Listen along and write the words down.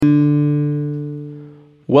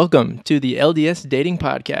Welcome to the LDS Dating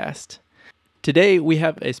Podcast. Today we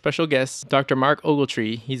have a special guest, Dr. Mark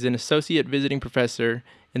Ogletree. He's an associate visiting professor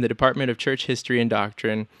in the Department of Church History and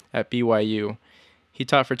Doctrine at BYU. He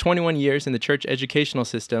taught for 21 years in the church educational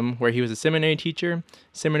system, where he was a seminary teacher,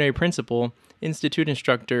 seminary principal, institute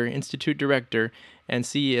instructor, institute director, and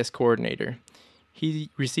CES coordinator. He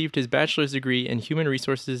received his bachelor's degree in human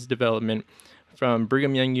resources development from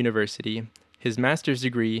Brigham Young University, his master's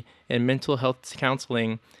degree in mental health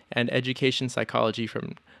counseling and education psychology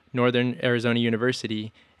from Northern Arizona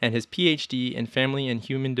University, and his PhD in family and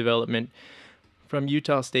human development from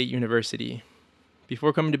Utah State University.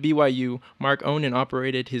 Before coming to BYU, Mark owned and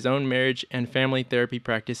operated his own marriage and family therapy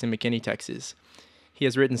practice in McKinney, Texas. He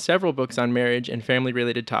has written several books on marriage and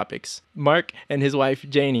family-related topics. Mark and his wife,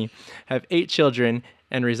 Janie, have 8 children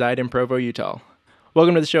and reside in Provo, Utah.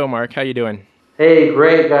 Welcome to the show, Mark. How you doing? Hey,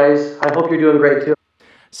 great, guys. I hope you're doing great, too.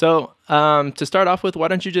 So, to start off with, why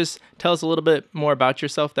don't you just tell us a little bit more about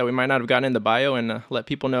yourself that we might not have gotten in the bio, and let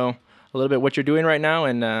people know a little bit what you're doing right now,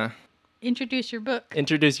 and introduce your book.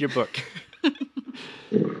 Introduce your book.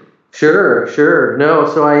 Sure. No,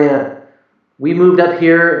 so we moved up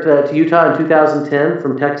here to Utah in 2010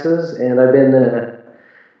 from Texas, and I've been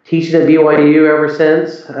teaching at BYU ever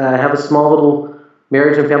since. I have a small little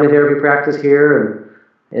marriage and family therapy practice here,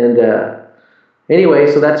 and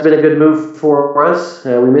anyway, so that's been a good move for us.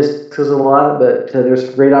 We miss Texas a lot, but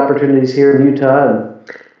there's great opportunities here in Utah,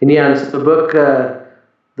 and so the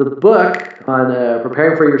book on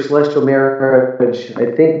preparing for your celestial marriage,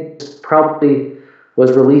 I think probably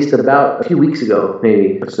was released about a few weeks ago,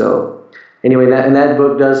 maybe. So anyway, that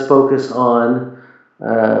book does focus on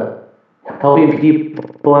helping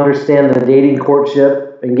people understand the dating,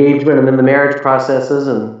 courtship, engagement, and then the marriage processes,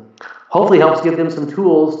 and hopefully helps give them some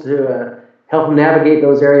tools to help them navigate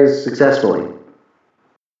those areas successfully.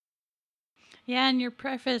 Yeah, in your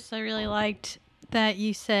preface, I really liked that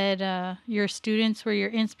you said your students were your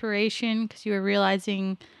inspiration because you were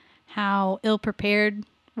realizing how ill-prepared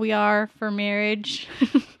we are for marriage,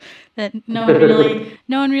 that no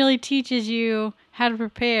one really teaches you how to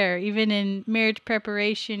prepare. Even in marriage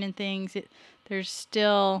preparation and things, there's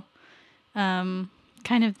still kind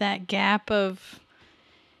of that gap of,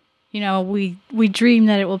 we dream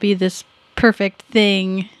that it will be this perfect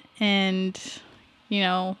thing, and you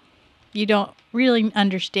don't really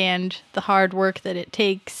understand the hard work that it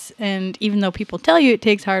takes. And even though people tell you it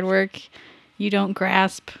takes hard work, you don't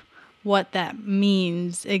grasp what that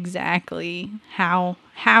means exactly, how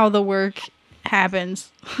the work happens,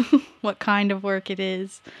 what kind of work it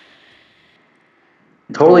is.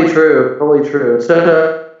 Totally true.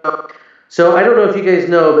 So I don't know if you guys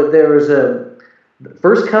know, but there was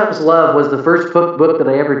First Comes Love was the first book that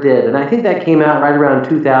I ever did, and I think that came out right around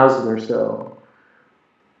 2000 or so.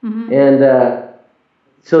 Mm-hmm. And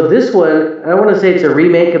so this one, I don't want to say it's a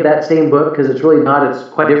remake of that same book, because it's really not. It's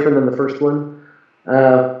quite different than the first one.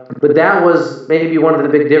 But that was maybe one of the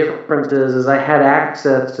big differences, is I had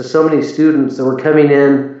access to so many students that were coming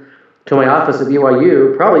in to my office at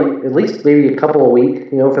BYU, probably at least maybe a couple a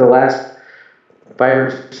week, for the last 5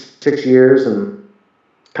 or 6 years, and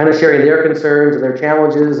kind of sharing their concerns and their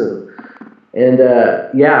challenges, and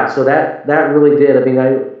so that really did. I mean,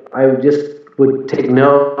 I just would take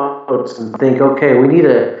notes and think, okay, we need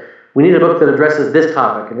a book that addresses this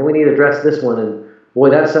topic, and then we need to address this one, and boy,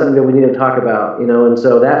 that's something that we need to talk about, and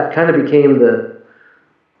so that kind of became the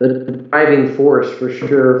driving force for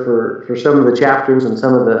sure for some of the chapters and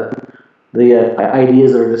some of the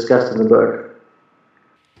ideas that are discussed in the book.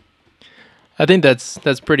 I think that's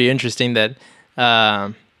pretty interesting that,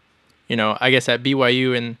 I guess at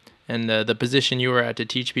BYU and the position you were at to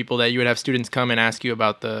teach people, that you would have students come and ask you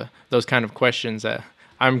about those kind of questions.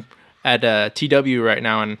 I'm at TW right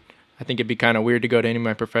now, and I think it'd be kind of weird to go to any of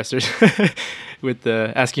my professors with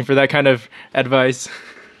asking for that kind of advice.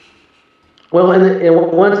 Well,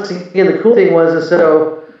 and once again, the cool thing was,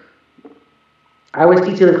 so I was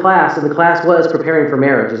teaching the class, and the class was preparing for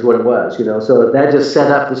marriage, is what it was, So that just set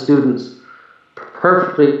up the students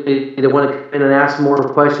perfectly to want to come in and ask more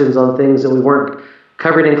questions on things that we weren't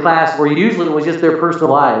covering in class, or usually it was just their personal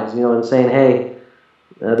lives, and saying, hey,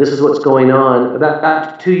 this is what's going on.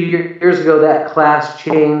 About 2 years ago, that class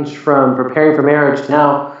changed from preparing for marriage to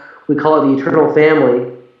now we call it the eternal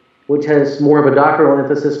family, which has more of a doctrinal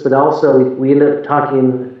emphasis, but also we ended up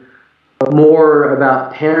talking more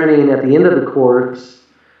about parenting at the end of the course.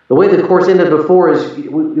 The way the course ended before is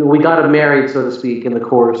we got them married, so to speak, in the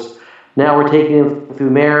course. Now we're taking them through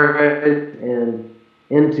marriage and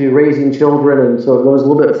into raising children, and so it goes a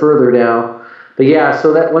little bit further now. But yeah,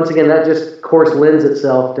 so that once again, that just course lends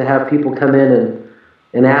itself to have people come in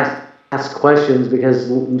and ask ask questions, because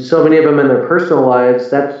so many of them in their personal lives,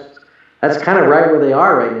 that's kind of right where they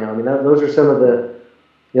are right now. I mean, those are some of the,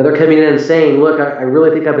 they're coming in and saying, look, I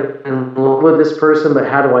really think I've been in love with this person, but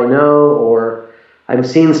how do I know? Or I'm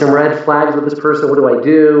seeing some red flags with this person, what do I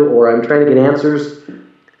do? Or I'm trying to get answers,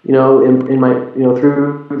 in my,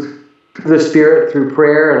 through the Spirit, through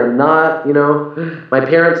prayer, and I'm not, my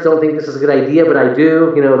parents don't think this is a good idea, but I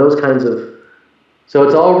do, those kinds of, so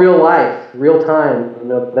it's all real life, real time,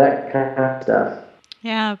 that kind of stuff.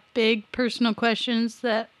 Yeah, big personal questions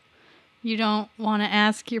that you don't want to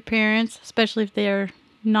ask your parents, especially if they're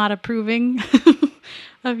not approving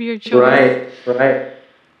of your choice.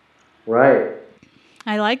 Right.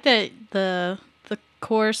 I like that the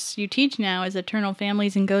course you teach now is Eternal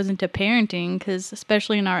Families and goes into parenting, because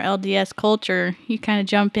especially in our LDS culture, you kind of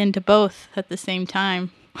jump into both at the same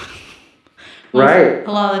time. Right.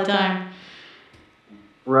 A lot of the time.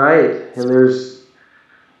 Right. And there's,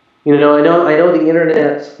 I know the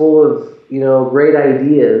internet's full of, great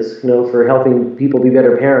ideas, for helping people be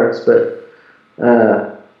better parents, but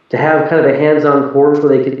to have kind of a hands-on course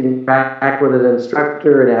where they can interact with an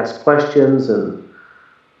instructor and ask questions and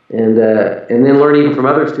then learn even from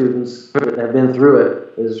other students that have been through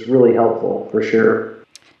it is really helpful, for sure.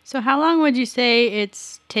 So how long would you say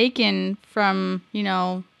it's taken from,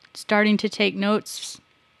 starting to take notes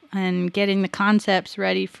and getting the concepts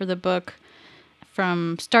ready for the book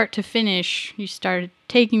from start to finish? You started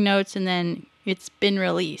taking notes and then it's been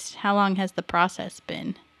released. How long has the process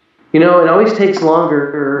been? It always takes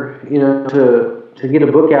longer, to get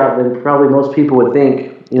a book out than probably most people would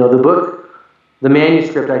think. The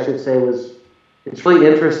manuscript, I should say, it's really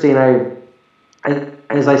interesting.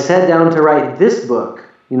 As I sat down to write this book,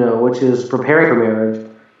 which is Preparing for Marriage,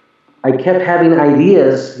 I kept having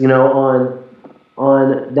ideas,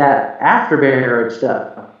 on that after marriage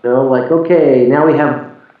stuff. Like, okay, now we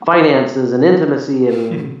have finances and intimacy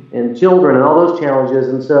and children and all those challenges.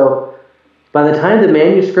 And so by the time the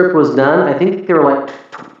manuscript was done, I think there were like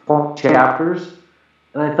 12 chapters.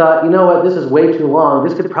 And I thought, what, this is way too long.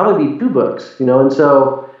 This could probably be 2 books, And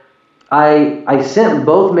so I sent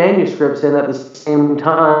both manuscripts in at the same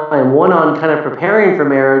time, one on kind of preparing for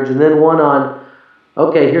marriage and then one on,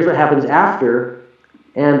 okay, here's what happens after.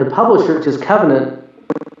 And the publisher, which is Covenant,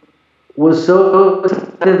 was so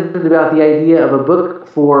excited about the idea of a book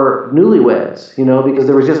for newlyweds, because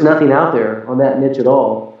there was just nothing out there on that niche at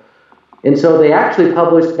all. And so they actually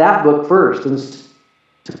published that book first. And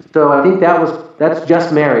so I think that's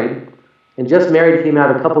Just Married. And Just Married came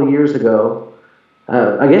out a couple years ago.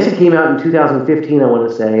 I guess it came out in 2015, I want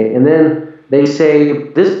to say. And then they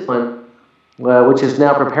saved this one, which is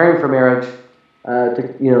now Preparing for Marriage,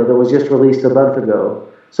 that was just released a month ago.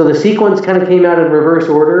 So the sequence kind of came out in reverse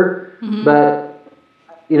order, but,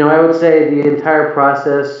 I would say the entire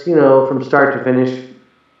process, from start to finish,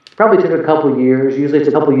 probably took a couple years. Usually it's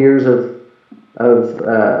a couple years of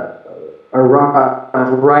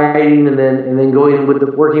writing and then going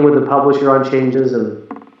working with the publisher on changes and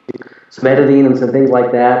some editing and some things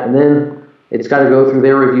like that. And then it's got to go through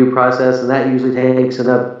their review process, and that usually takes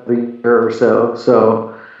another year or so.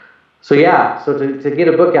 So to get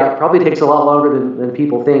a book out probably takes a lot longer than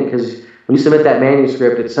people think, because when you submit that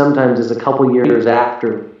manuscript, it sometimes is a couple years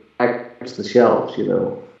after it's the shelves,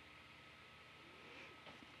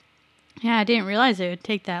 Yeah, I didn't realize it would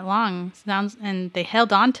take that long. And they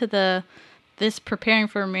held on to this Preparing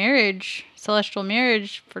for Marriage, Celestial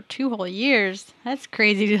Marriage, for 2 whole years. That's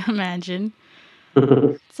crazy to imagine.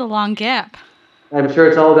 It's a long gap. I'm sure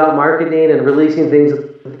it's all about marketing and releasing things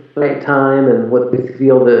at the right time and what we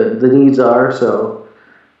feel the needs are. So,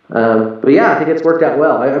 but yeah, I think it's worked out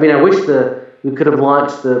well. I mean, I wish we could have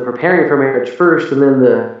launched the Preparing for Marriage first, and then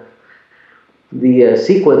the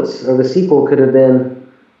sequence or the sequel could have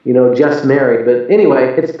been, Just Married. But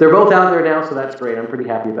anyway, they're both out there now, so that's great. I'm pretty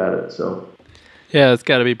happy about it. So. Yeah, it's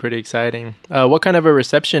got to be pretty exciting. What kind of a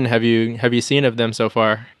reception have you seen of them so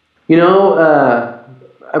far?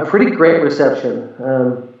 A pretty great reception.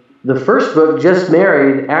 The first book, Just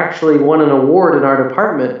Married, actually won an award in our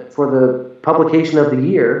department for the publication of the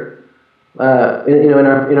year. In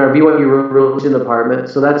our BYU religion department.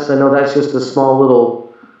 So I know that's just a small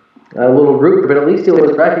little group, but at least it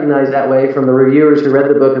was recognized that way from the reviewers who read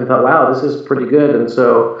the book and thought, wow, this is pretty good. And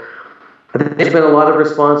so I think there's been a lot of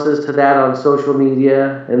responses to that on social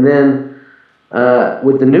media. And then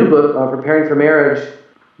with the new book, Preparing for Marriage,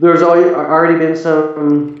 there's already been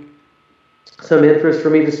some interest for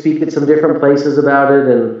me to speak at some different places about it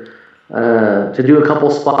and to do a couple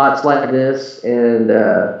spots like this and,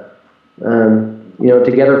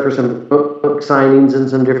 together for some book signings in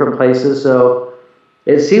some different places. So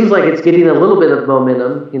it seems like it's getting a little bit of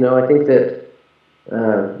momentum. I think that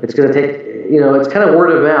it's going to take, it's kind of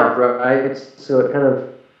word of mouth, right? So it kind of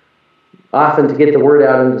often to get the word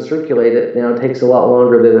out and to circulate it, it takes a lot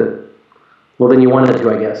longer than you want it to,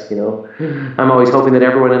 I guess. I'm always hoping that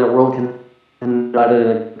everyone in the world can about it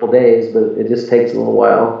in a couple days, but it just takes a little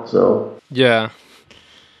while. So yeah.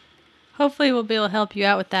 Hopefully we'll be able to help you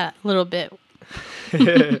out with that a little bit.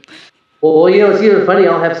 Well, it's even funny.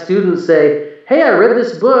 I'll have students say, "Hey, I read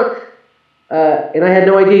this book, and I had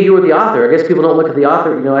no idea you were the author." I guess people don't look at the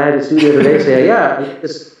author. I had a student the other day say, "Yeah,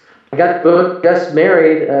 I got the book, just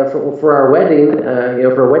married for our wedding,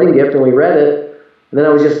 for a wedding gift, and we read it." And then I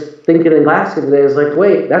was just thinking in class today, I was like,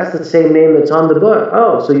 "Wait, that's the same name that's on the book.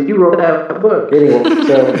 Oh, so you wrote that book anyway?"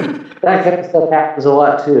 So that kind of stuff happens a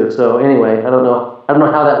lot too. So anyway, I don't know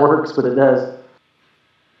how that works, but it does.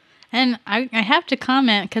 And I have to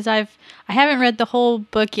comment because I haven't read the whole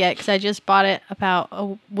book yet because I just bought it about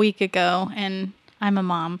a week ago and I'm a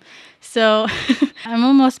mom. So I'm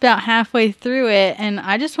almost about halfway through it, and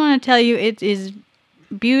I just want to tell you it is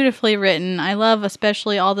beautifully written. I love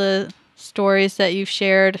especially all the stories that you've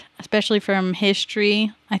shared, especially from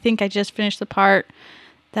history. I think I just finished the part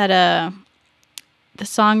that the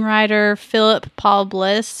songwriter Philip Paul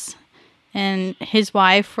Bliss and his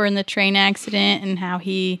wife were in the train accident and how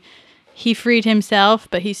he freed himself,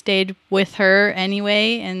 but he stayed with her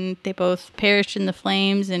anyway, and they both perished in the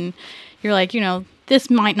flames. And you're like,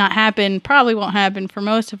 this might not happen, probably won't happen for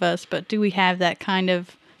most of us, but do we have that kind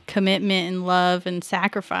of commitment and love and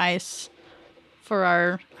sacrifice for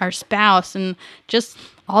our spouse? And just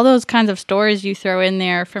all those kinds of stories you throw in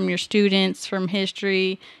there from your students, from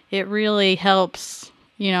history, it really helps,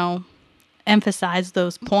 emphasize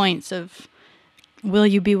those points of, will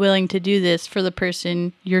you be willing to do this for the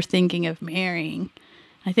person you're thinking of marrying?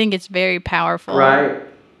 I think it's very powerful. Right.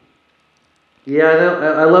 Yeah,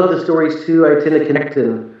 I love the stories too. I tend to connect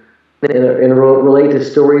and relate to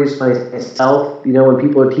stories myself, when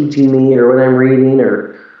people are teaching me or when I'm reading.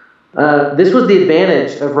 This was the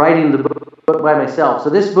advantage of writing the book by myself. So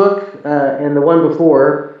this book and the one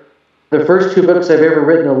before, the first two books I've ever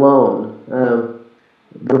written alone.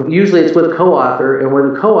 Usually it's with a co-author, and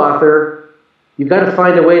with a co-author, you've got to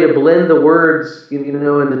find a way to blend the words, and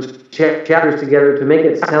the chapters together to make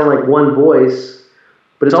it sound like one voice.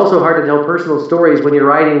 But it's also hard to tell personal stories when you're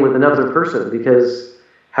writing with another person, because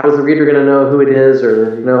how is the reader going to know who it is?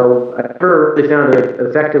 Or I've never really found an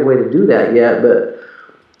effective way to do that yet.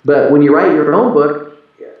 But when you write your own book,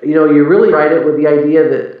 you really write it with the idea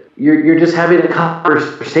that you're just having a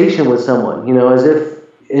conversation with someone,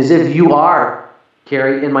 as if you are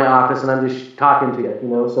Carrie in my office and I'm just talking to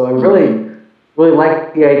you, So I really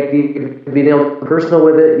like the idea of being able to be personal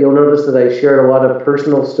with it. You'll notice that I shared a lot of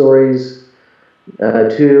personal stories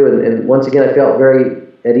too, and once again, I felt very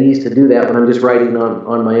at ease to do that when I'm just writing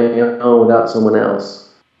on my own without someone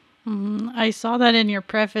else. I saw that in your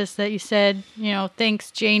preface that you said,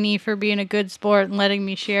 thanks Janie for being a good sport and letting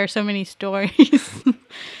me share so many stories.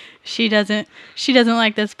 She doesn't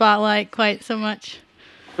like the spotlight quite so much.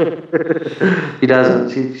 She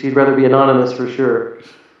doesn't. She'd rather be anonymous for sure.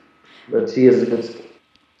 But she is a good.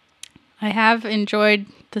 I have enjoyed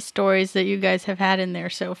the stories that you guys have had in there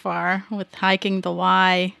so far, with hiking the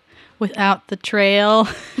Y without the trail.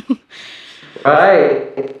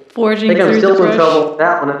 Right. Forging I think I'm through still the in trouble with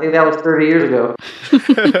that one. I think that was 30 years ago.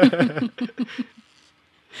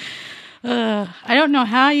 I don't know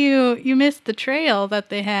how you missed the trail that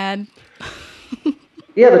they had.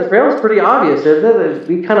 Yeah, the trail's pretty obvious, isn't it? It'd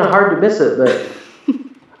be kind of hard to miss it, but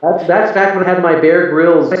that's back when I had my Bear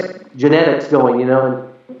Grylls genetics going, and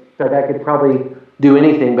I could probably do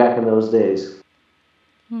anything back in those days.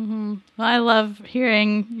 Mm-hmm. Well, I love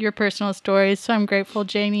hearing your personal stories, so I'm grateful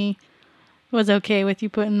Janie was okay with you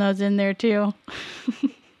putting those in there too.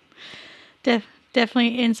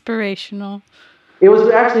 Definitely inspirational. It was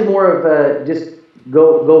actually more of just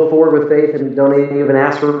go forward with faith and don't even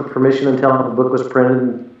ask for permission until the book was printed,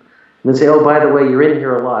 and then say, "Oh, by the way, you're in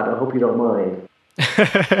here a lot. I hope you don't mind."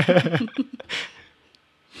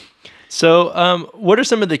 So, what are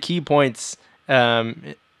some of the key points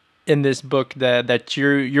in this book that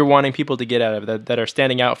you're wanting people to get out of that are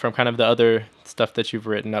standing out from kind of the other stuff that you've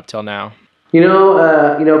written up till now?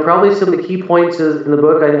 Probably some of the key points in the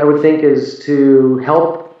book I would think is to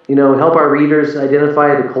help our readers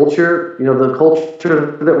identify the culture. The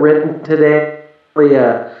culture that we're in today, really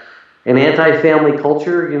an anti-family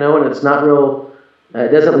culture. And it's not real.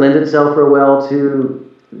 It doesn't lend itself real well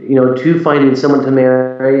to finding someone to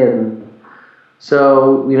marry. And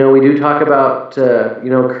so we do talk about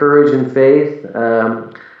courage and faith.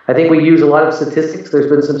 I think we use a lot of statistics. There's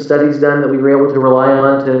been some studies done that we were able to rely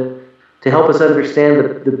on to help us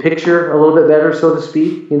understand the picture a little bit better, so to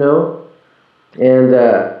speak,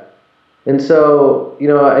 And so,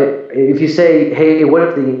 if you say, hey, what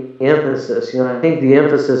if the emphasis? I think the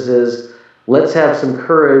emphasis is let's have some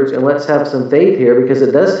courage and let's have some faith here, because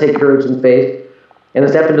it does take courage and faith and a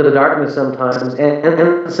step into the darkness sometimes,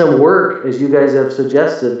 and some work, as you guys have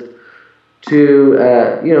suggested, to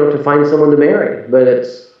find someone to marry. But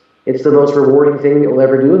it's the most rewarding thing you'll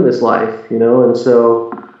ever do in this life, and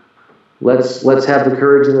so let's have the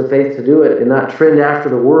courage and the faith to do it and not trend after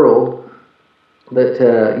the world. But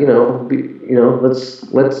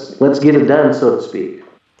let's get it done, so to speak.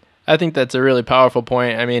 I think that's a really powerful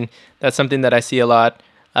point. I mean, that's something that I see a lot.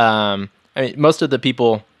 Most of the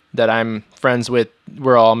people that I'm friends with,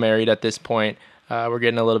 we're all married at this point. We're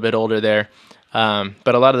getting a little bit older there.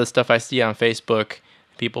 But a lot of the stuff I see on Facebook,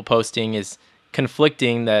 people posting, is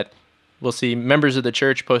conflicting. That we'll see members of the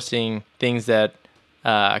church posting things that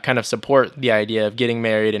kind of support the idea of getting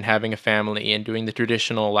married and having a family and doing the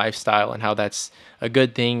traditional lifestyle and how that's a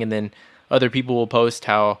good thing. And then other people will post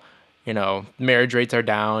how, marriage rates are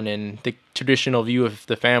down and the traditional view of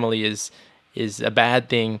the family is a bad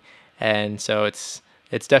thing. And so it's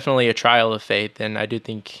definitely a trial of faith. And I do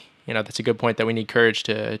think, that's a good point, that we need courage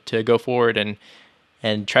to go forward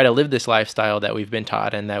and try to live this lifestyle that we've been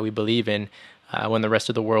taught and that we believe in, when the rest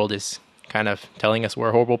of the world is kind of telling us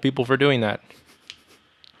we're horrible people for doing that.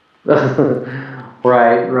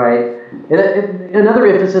 Right. And another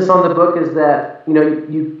emphasis on the book is that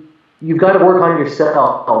you've got to work on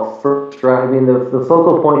yourself first, right? I mean, the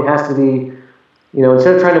focal point has to be,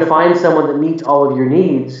 instead of trying to find someone that meets all of your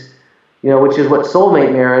needs, which is what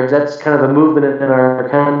soulmate marriage. That's kind of a movement in our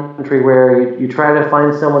country where you try to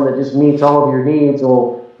find someone that just meets all of your needs and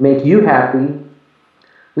will make you happy.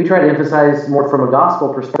 We try to emphasize more from a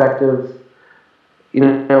gospel perspective,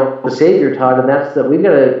 the Savior taught, and that's that we've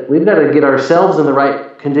got to get ourselves in the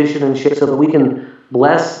right condition and shape so that we can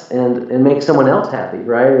bless and make someone else happy,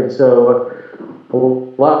 right? And so a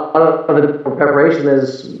lot of the preparation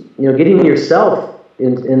is getting yourself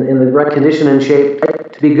in the right condition and shape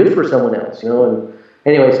to be good for someone else, And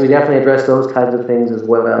anyway, so we definitely address those kinds of things as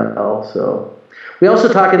well. So we also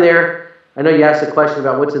talk in there. I know you asked a question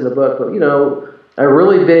about what's in the book, but a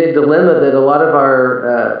really big dilemma that a lot of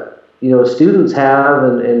our students have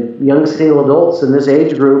and young single adults in this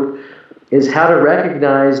age group is how to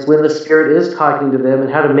recognize when the Spirit is talking to them and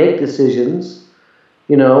how to make decisions,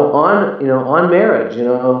 on marriage. A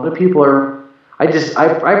lot of people are. I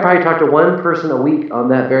probably talk to one person a week on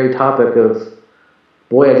that very topic of,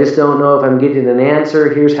 boy, I just don't know if I'm getting an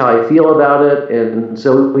answer. Here's how I feel about it, and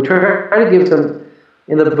so we try to give some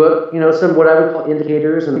in the book, some what I would call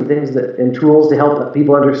indicators and things and tools to help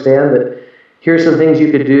people understand that. Here's some things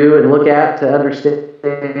you could do and look at to understand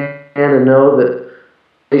and know that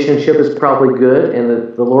relationship is probably good and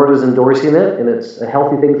that the Lord is endorsing it and it's a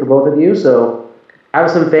healthy thing for both of you. So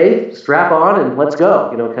have some faith, strap on, and let's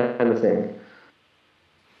go, kind of thing.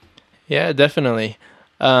 Yeah, definitely.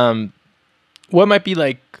 What might be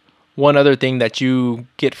like one other thing that you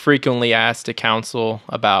get frequently asked to counsel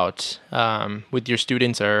about with your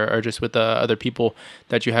students or just with the other people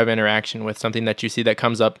that you have interaction with, something that you see that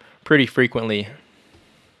comes up pretty frequently?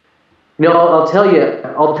 I'll tell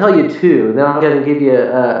you two. Then I'm going to give you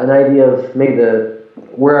an idea of maybe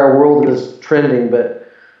where our world is trending. But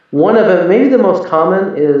one of them, maybe the most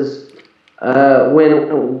common, is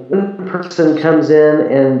when one person comes in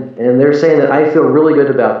and they're saying that I feel really good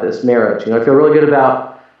about this marriage. I feel really good about.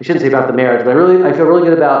 I shouldn't say about the marriage, but I feel really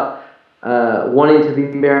good about wanting to be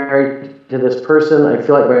married to this person. I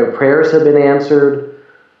feel like my prayers have been answered,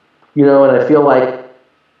 and I feel like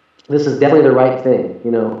this is definitely the right thing,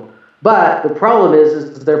 But the problem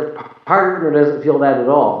is their partner doesn't feel that at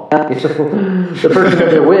all. The person that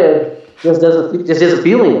they're with just isn't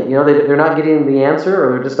feeling it. They're not getting the answer,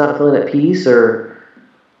 or they're just not feeling at peace, or.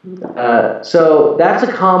 So that's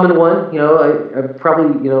a common one. I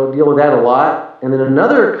probably deal with that a lot. And then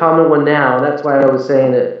another common one now. That's why I was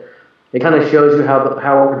saying it kind of shows you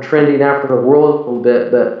how we're trending after the world a little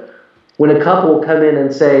bit. But when a couple come in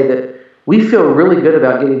and say that we feel really good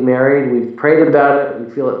about getting married, we've prayed about it, we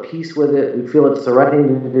feel at peace with it, we feel it's the right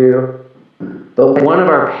thing to do, but one of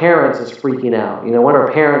our parents is freaking out. One of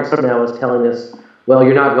our parents now is telling us, well,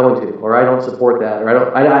 you're not going to, or I don't support that,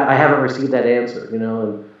 or I haven't received that answer.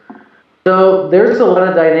 And so there's a lot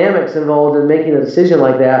of dynamics involved in making a decision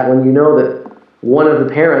like that when you know that one of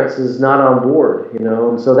the parents is not on board,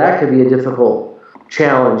 and so that could be a difficult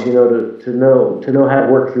challenge, to know how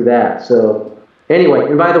to work through that. So anyway,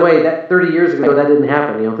 and by the way, that 30 years ago that didn't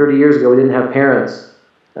happen. 30 years ago we didn't have parents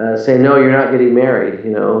say, no, you're not getting married.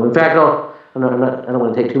 In fact, I don't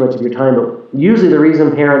want to take too much of your time, but usually the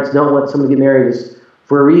reason parents don't want someone to get married is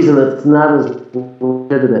for a reason that's not as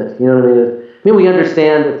legitimate. You know what I mean? I mean, we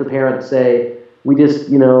understand if the parents say, we just,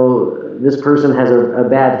 this person has a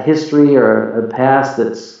bad history or a past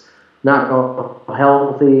that's not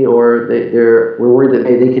healthy, or we're worried that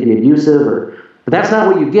they could be abusive, but that's not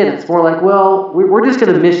what you get. It's more like, well, we're just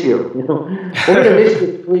going to miss you. We're going to miss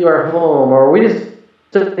you to leave our home, or we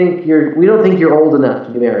don't think you're old enough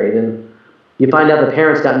to be married. And you find out the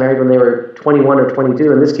parents got married when they were 21 or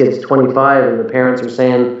 22, and this kid's 25, and the parents are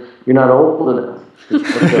saying you're not old enough.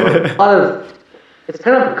 It's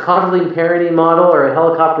kind of a coddling parenting model, or a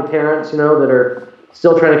helicopter parents, that are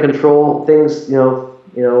still trying to control things, even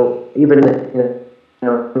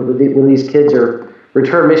when these kids are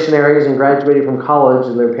returned missionaries and graduated from college,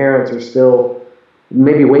 and their parents are still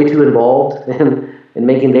maybe way too involved in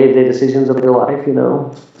making day-to-day decisions of their life,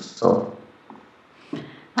 So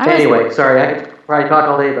anyway, sorry, I could probably talk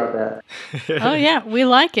all day about that. Oh yeah, we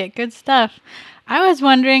like it. Good stuff. I was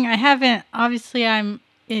wondering,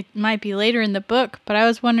 it might be later in the book, but I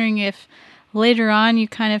was wondering if later on you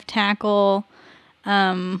kind of tackle,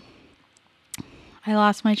 I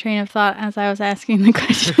lost my train of thought as I was asking the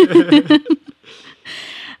question.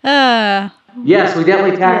 Yes, we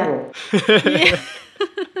definitely tackle it.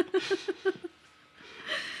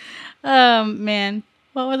 Oh, man.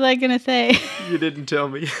 What was I going to say? You didn't tell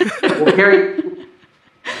me. Well, Carrie,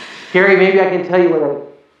 maybe I can tell you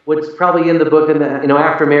what's probably in the book,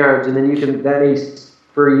 after marriage, and then that may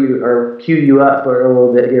spur you or cue you up for a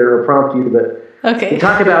little bit here, or prompt you. But okay, we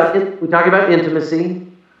talk about intimacy.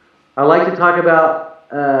 I like to talk about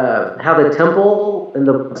how the temple and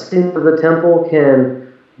the blessing of the temple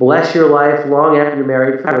can bless your life long after you're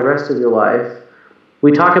married for the rest of your life.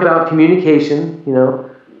 We talk about communication,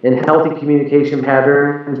 and healthy communication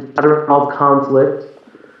patterns, how to resolve conflict.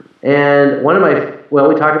 And we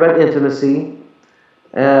talk about intimacy.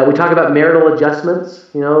 We talk about marital adjustments,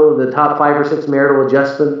 the top 5 or 6 marital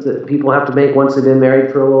adjustments that people have to make once they've been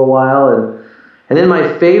married for a little while. And then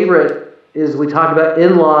my favorite is we talk about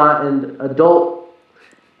in-law and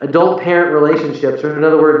adult-parent relationships. Or in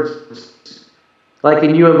other words, like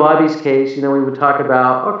in you and Bobby's case, we would talk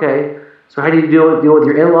about, okay, so how do you deal with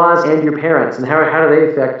your in-laws and your parents, and how do they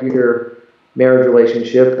affect your marriage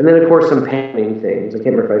relationship? And then, of course, some parenting things. I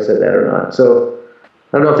can't remember if I said that or not. So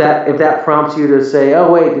I don't know if that prompts you to say, oh,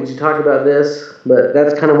 wait, did you talk about this? But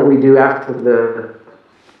that's kind of what we do after they're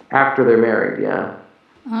married, yeah.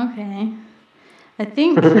 Okay. I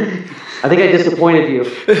think I disappointed you.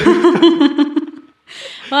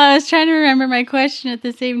 Well, I was trying to remember my question at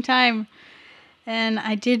the same time. And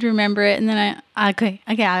I did remember it, and then I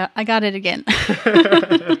got it again.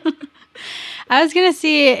 I was gonna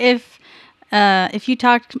see if you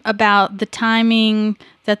talked about the timing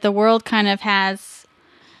that the world kind of has,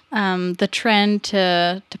 the trend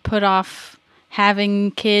to put off having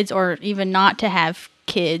kids, or even not to have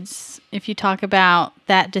kids. If you talk about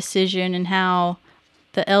that decision and how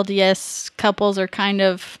the LDS couples are kind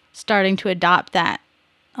of starting to adopt that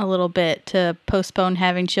a little bit, to postpone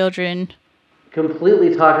having children.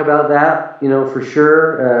 Completely talk about that, for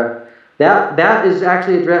sure. That is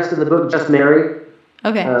actually addressed in the book Just Married.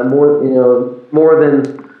 Okay. More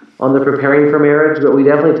than on the preparing for marriage, but we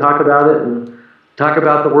definitely talk about it and talk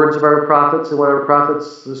about the words of our prophets and what our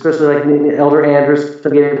prophets, especially like Elder Andrews,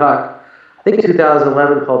 gave a talk, I think in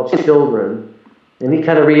 2011, called Children, and he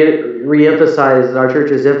kind of re-emphasized our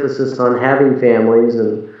church's emphasis on having families.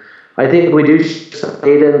 And I think we do some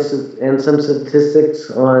data and some statistics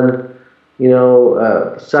on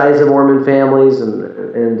size of Mormon families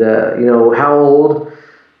and how old,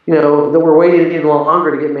 that we're waiting even longer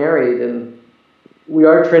to get married, and we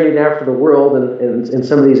are trending after the world in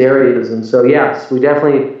some of these areas. And so, yes, we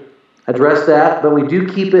definitely address that, but we do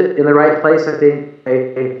keep it in the right place, I think,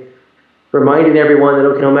 reminding everyone that,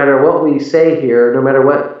 okay, no matter what we say here, no matter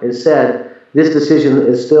what is said, this decision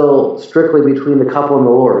is still strictly between the couple and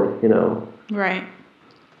the Lord, Right.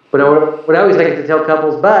 But what I always like to tell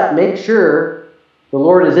couples, but make sure the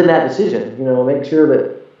Lord is in that decision. Make sure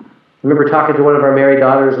that. I remember talking to one of our married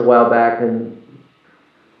daughters a while back, and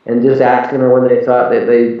just asking her when they thought that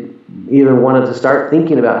they even wanted to start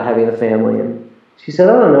thinking about having a family. And she said,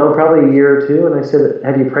 I don't know, probably a year or two. And I said,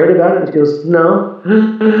 have you prayed about it? And she goes, no.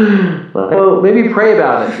 Well, maybe pray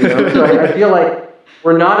about it. So I feel like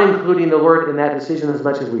we're not including the Lord in that decision as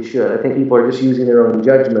much as we should. I think people are just using their own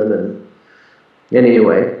judgment. And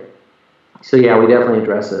anyway. So, yeah, we definitely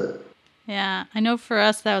address it. Yeah, I know for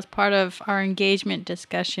us that was part of our engagement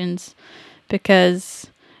discussions because,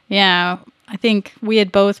 I think we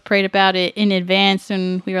had both prayed about it in advance,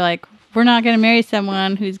 and we were like, we're not going to marry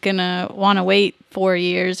someone who's going to want to wait 4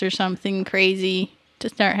 years or something crazy to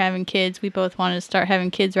start having kids. We both wanted to start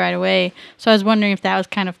having kids right away. So I was wondering if that was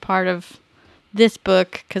kind of part of this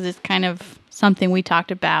book, because it's kind of something we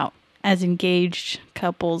talked about as engaged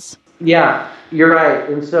couples. Yeah, you're right.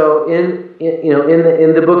 And so in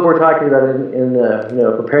the book we're talking about in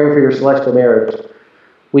preparing for your celestial marriage,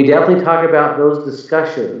 we definitely talk about those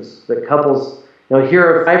discussions that couples. Here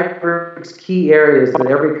are 5 or 6 key areas that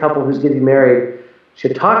every couple who's getting married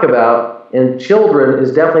should talk about, and children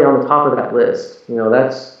is definitely on the top of that list.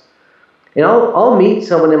 And I'll meet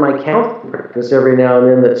someone in my counseling practice every now and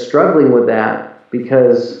then that's struggling with that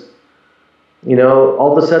because,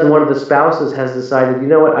 all of a sudden one of the spouses has decided, you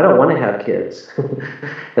know what, I don't want to have kids. And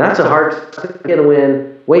that's a hard second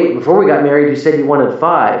when, wait, before we got married, you said you wanted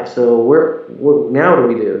 5. So now what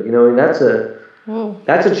do we do? And that's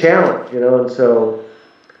a challenge, and so,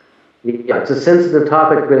 yeah, it's a sensitive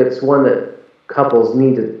topic, but it's one that couples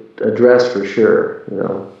need to address for sure,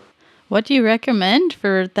 What do you recommend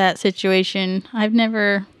for that situation? I've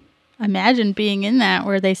never imagined being in that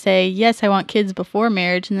where they say, yes, I want kids before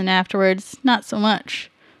marriage, and then afterwards, not so much.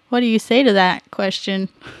 What do you say to that question?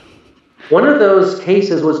 One of those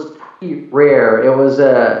cases was pretty rare. It was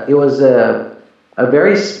a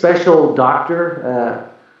very special doctor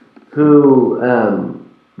who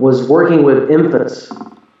was working with infants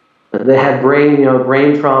that had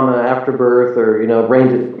brain trauma after birth, or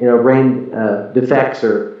brain defects,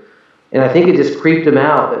 and I think it just creeped him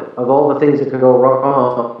out of all the things that could go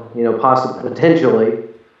wrong, possibly, potentially,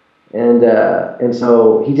 and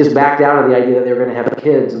so he just backed out of the idea that they were going to have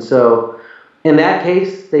kids. And so in that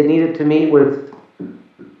case, they needed to meet with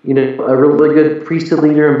a really good priesthood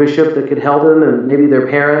leader and bishop that could help them, and maybe their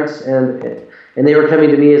parents, and they were coming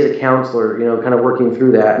to me as a counselor, kind of working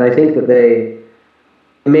through that. And I think that they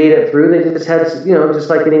made it through. They just had, just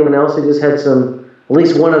like anyone else, they just had at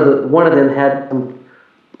least one of them had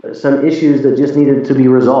some issues that just needed to be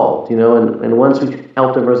resolved, and once we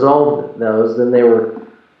helped them resolve those, then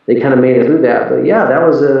they kind of made it through that. But yeah, that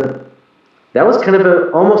was kind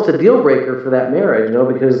of almost a deal breaker for that marriage,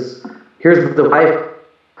 because here's the wife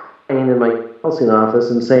in my counseling office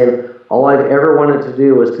and saying, all I've ever wanted to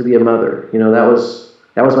do was to be a mother.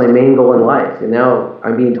 That was my main goal in life, and now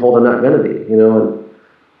I'm being told I'm not going to be. And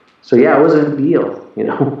so yeah, it was a deal.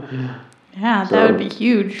 Yeah, that would be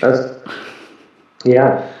huge.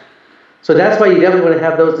 Yeah. So that's why you definitely want to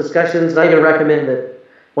have those discussions. And I even recommend that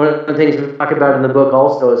one of the things we talk about in the book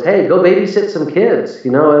also is, hey, go babysit some kids.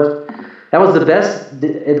 That was the best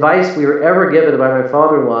advice we were ever given by my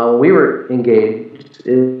father-in-law when we were engaged,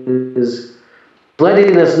 is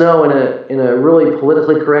letting us know in a really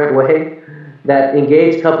politically correct way that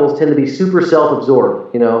engaged couples tend to be super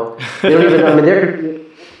self-absorbed. They don't even, there could be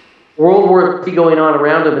World War III going on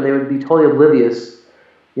around them and they would be totally oblivious,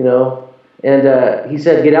 And he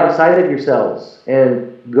said, get outside of yourselves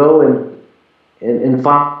and go and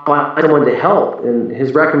find someone to help. And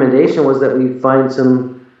his recommendation was that we find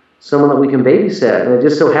someone that we can babysit. And it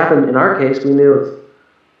just so happened in our case,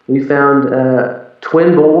 we found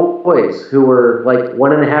twin boys who were like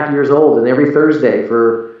 1.5 years old. And every Thursday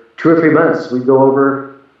for 2 or 3 months, we'd go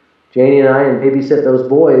over, Janie and I, and babysit those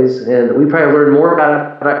boys. And we probably learned more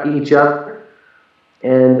about each other.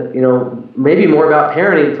 And, maybe more about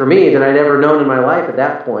parenting for me than I'd ever known in my life at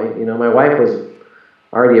that point. My wife was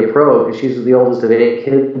already a pro because she's the oldest of 8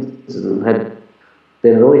 kids and had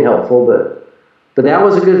been really helpful. But that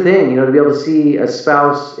was a good thing, to be able to see a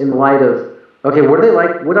spouse in the light of, okay, what are they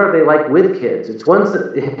like? What are they like with kids? It's one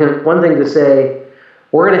thing to say,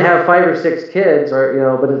 we're going to have 5 or 6 kids,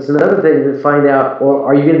 but it's another thing to find out, well,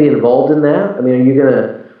 are you going to be involved in that? I mean, are you going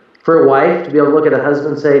to, for a wife, to be able to look at a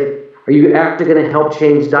husband and say, are you actually going to help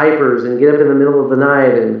change diapers and get up in the middle of the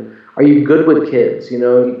night? And are you good with kids? Can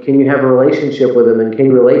you have a relationship with them and can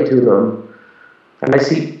you relate to them? And I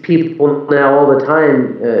see people now all the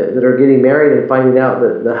time that are getting married and finding out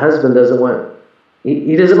that the husband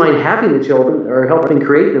he doesn't mind having the children or helping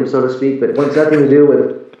create them, so to speak, but wants nothing to do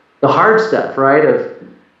with the hard stuff, right? Of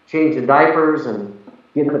changing diapers and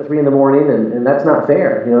getting up at 3 in the morning, and that's not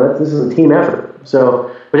fair. This is a team effort.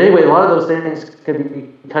 So, but anyway, a lot of those things can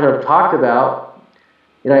be kind of talked about,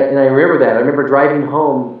 and I remember that. I remember driving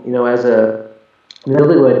home, as a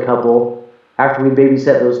newlywed couple after we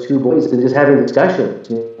babysat those 2 boys and just having discussions,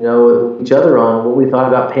 with each other on what we thought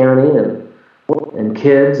about parenting and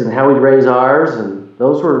kids and how we'd raise ours, and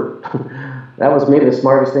that was maybe the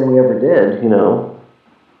smartest thing we ever did,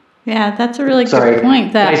 Yeah, that's a really good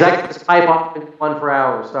point. I could pipe on for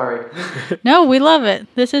hours. Sorry. No, we love it.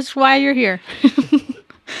 This is why you're here.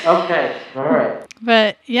 Okay. All right.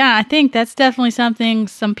 But yeah, I think that's definitely something.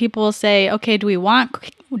 Some people will say, okay, do we want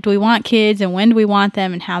kids, and when do we want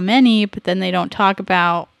them, and how many? But then they don't talk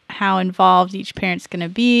about how involved each parent's going to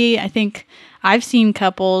be. I think I've seen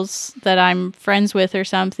couples that I'm friends with or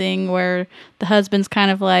something where the husband's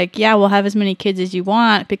kind of like, yeah, we'll have as many kids as you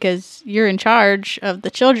want because you're in charge of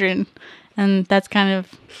the children. And that's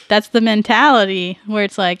the mentality where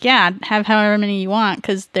it's like, yeah, have however many you want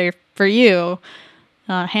because they're for you.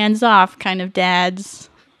 Hands off kind of dads.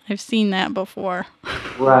 I've seen that before.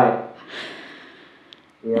 Right.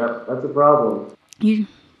 Yeah, that's a problem. You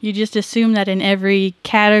just assume that in every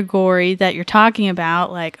category that you're talking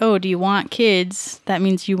about, like, oh, do you want kids? That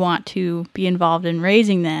means you want to be involved in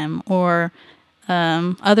raising them. Or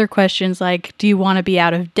other questions like, do you want to be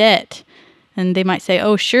out of debt? And they might say,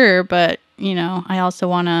 oh, sure, but, I also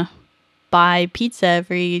want to buy pizza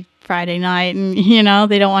every Friday night. And,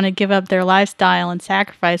 they don't want to give up their lifestyle and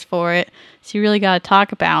sacrifice for it. So you really got to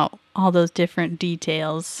talk about all those different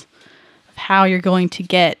details of how you're going to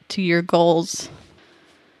get to your goals.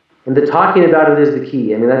 And the talking about it is the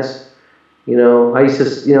key. I mean, that's, I used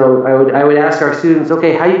to, I would ask our students,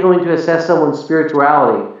 okay, how are you going to assess someone's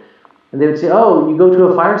spirituality? And they would say, oh, you go to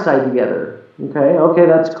a fireside together. Okay,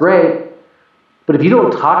 that's great. But if you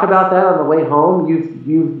don't talk about that on the way home,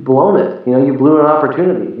 you've blown it. You blew an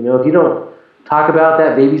opportunity. If you don't talk about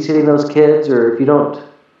that babysitting those kids, or if you don't,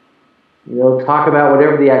 talk about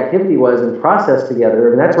whatever the activity was and process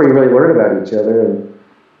together, and that's where you really learn about each other,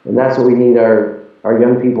 and that's what we need our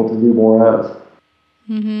young people to do more of.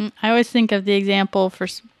 Mm-hmm. I always think of the example for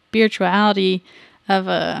spirituality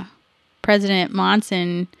of President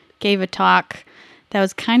Monson gave a talk that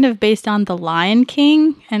was kind of based on The Lion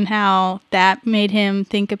King and how that made him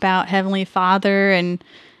think about Heavenly Father and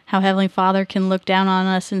how Heavenly Father can look down on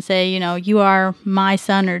us and say, you are my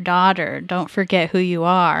son or daughter. Don't forget who you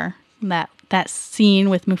are. That scene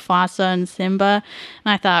with Mufasa and Simba.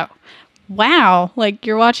 And I thought, wow, like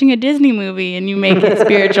you're watching a Disney movie and you make it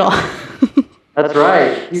spiritual. That's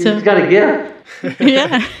right. You just got a gift.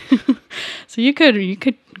 Yeah. So you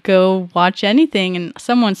could go watch anything, and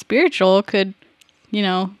someone spiritual could,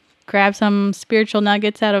 grab some spiritual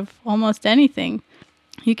nuggets out of almost anything.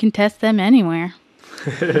 You can test them anywhere.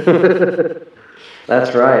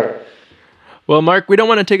 That's right. Well, Mark, we don't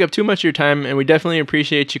want to take up too much of your time, and we definitely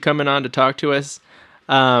appreciate you coming on to talk to us.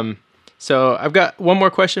 So I've got one more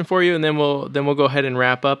question for you, and then we'll go ahead and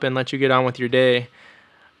wrap up and let you get on with your day.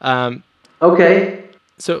 Okay.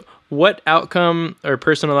 So what outcome or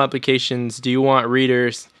personal applications do you want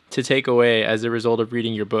readers to take away as a result of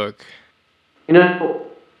reading your book?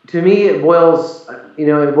 To me, it boils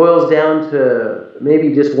down to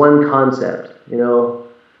maybe just one concept,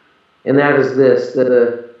 and that is this: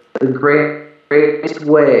 that the greatest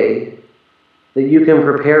way that you can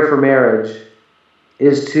prepare for marriage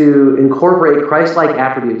is to incorporate Christ-like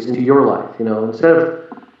attributes into your life.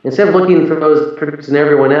 Instead of looking for those attributes in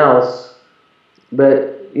everyone else,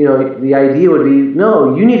 but the idea would be,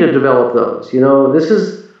 no, you need to develop those.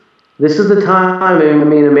 This is the time. I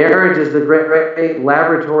mean, a marriage is the great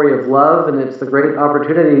laboratory of love, and it's the great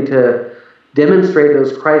opportunity to demonstrate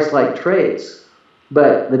those Christ-like traits.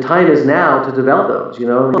 But the time is now to develop those.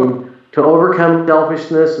 To overcome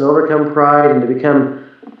selfishness and overcome pride, and to become,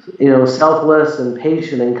 selfless and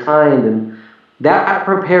patient and kind, and that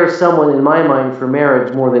prepares someone, in my mind, for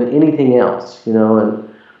marriage more than anything else. And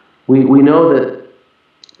we know that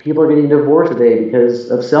people are getting divorced today because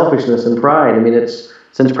of selfishness and pride. I mean, it's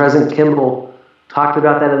since President Kimball talked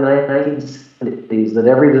about that in the 1970s, that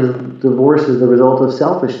every divorce is the result of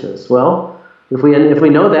selfishness. Well, if we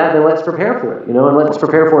know that, then let's prepare for it, and let's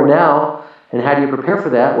prepare for it now. And how do you prepare for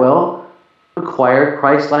that? Well, acquire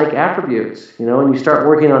Christ-like attributes, and you start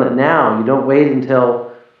working on it now. You don't wait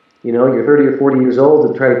until, you're 30 or 40 years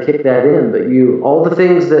old to try to kick that in. But all the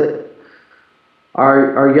things that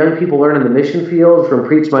our young people learn in the mission field from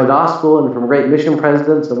Preach My Gospel and from great mission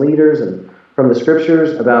presidents and leaders and from the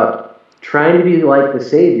scriptures about trying to be like the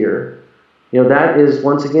Savior, that is,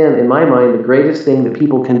 once again, in my mind, the greatest thing that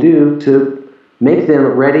people can do to make them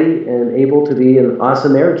ready and able to be an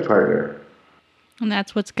awesome marriage partner. And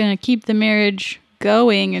that's what's going to keep the marriage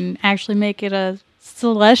going and actually make it a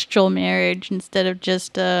celestial marriage instead of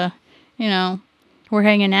just, we're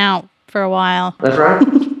hanging out for a while. That's right.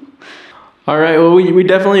 All right. Well, we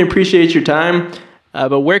definitely appreciate your time.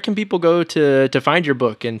 But where can people go to find your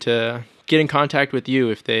book and to get in contact with you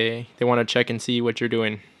if they want to check and see what you're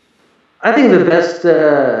doing? I think the best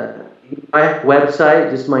my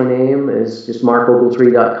website, just my name, is just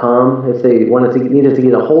markogletree.com. If they needed to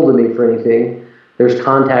get a hold of me for anything, there's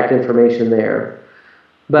contact information there.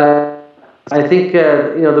 But I think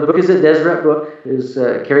the book is at Deseret Book, is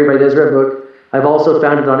carried by Deseret Book. I've also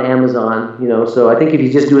found it on Amazon. So I think if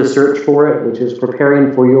you just do a search for it, which is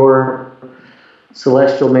Preparing for Your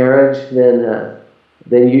Celestial Marriage,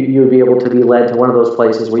 then you would be able to be led to one of those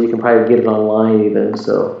places where you can probably get it online even.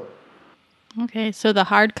 So. Okay, so the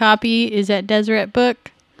hard copy is at Deseret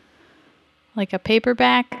Book, like a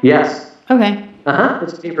paperback. Yes. Okay.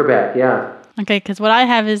 It's a paperback. Yeah. Okay, because what I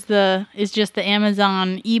have is just the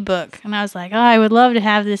Amazon ebook, and I was like, I would love to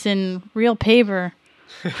have this in real paper.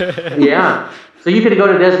 Yeah. So you could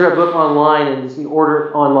go to Deseret Book online and just order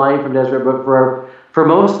it online from Deseret Book for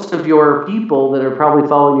most of your people that are probably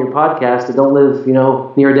following your podcast that don't live,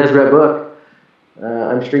 near a Deseret Book.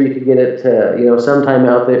 I'm sure you could get it, sometime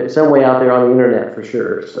out there, some way out there on the internet for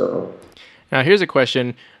sure. So. Now here's a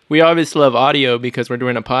question. We obviously love audio because we're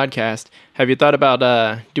doing a podcast. Have you thought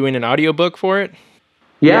about doing an audiobook for it?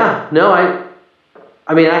 Yeah. No, I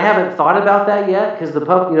haven't thought about that yet because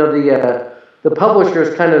the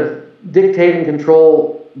publishers kind of dictate and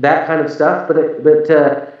control that kind of stuff, but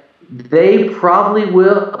they probably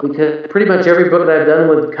will, because pretty much every book that I've done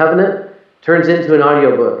with Covenant turns into an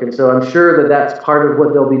audiobook, and so I'm sure that that's part of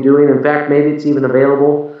what they'll be doing. In fact, maybe it's even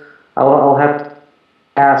available. I'll have to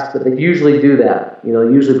ask, but they usually do that. They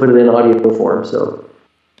usually put it in audio form. So.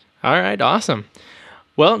 All right, awesome.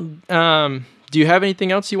 Well, do you have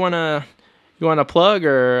anything else you wanna plug,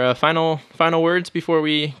 or final words before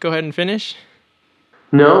we go ahead and finish?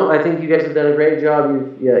 No, I think you guys have done a great job.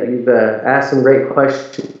 You've asked some great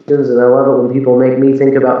questions, and I love it when people make me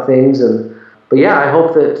think about things. But I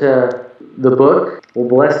hope that the book will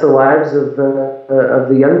bless the lives of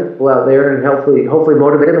the young people out there, and hopefully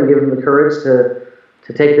motivate them and give them the courage to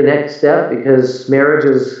take the next step, because marriage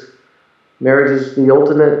is the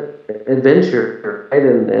ultimate adventure, right?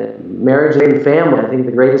 And marriage and family. I think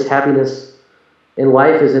the greatest happiness in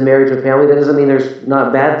life is in marriage and family. That doesn't mean there's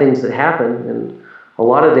not bad things that happen, and a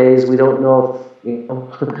lot of days we don't know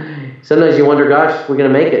if, sometimes you wonder, gosh, we're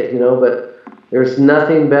going to make it, but there's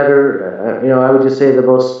nothing better. I would just say the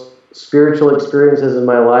most spiritual experiences in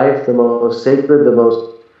my life, the most sacred, the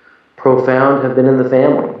most profound, have been in the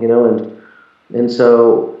family, and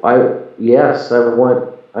so I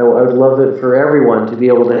would love it for everyone to be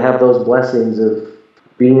able to have those blessings of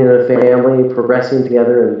being in a family, progressing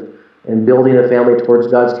together, and building a family towards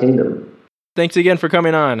God's kingdom. Thanks again for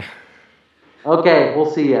coming on. Okay, we'll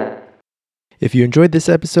see ya. If you enjoyed this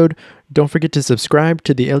episode, don't forget to subscribe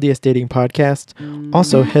to the LDS Dating Podcast.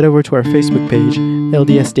 Also, head over to our Facebook page,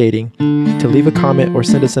 LDS Dating, to leave a comment or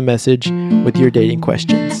send us a message with your dating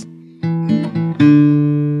questions.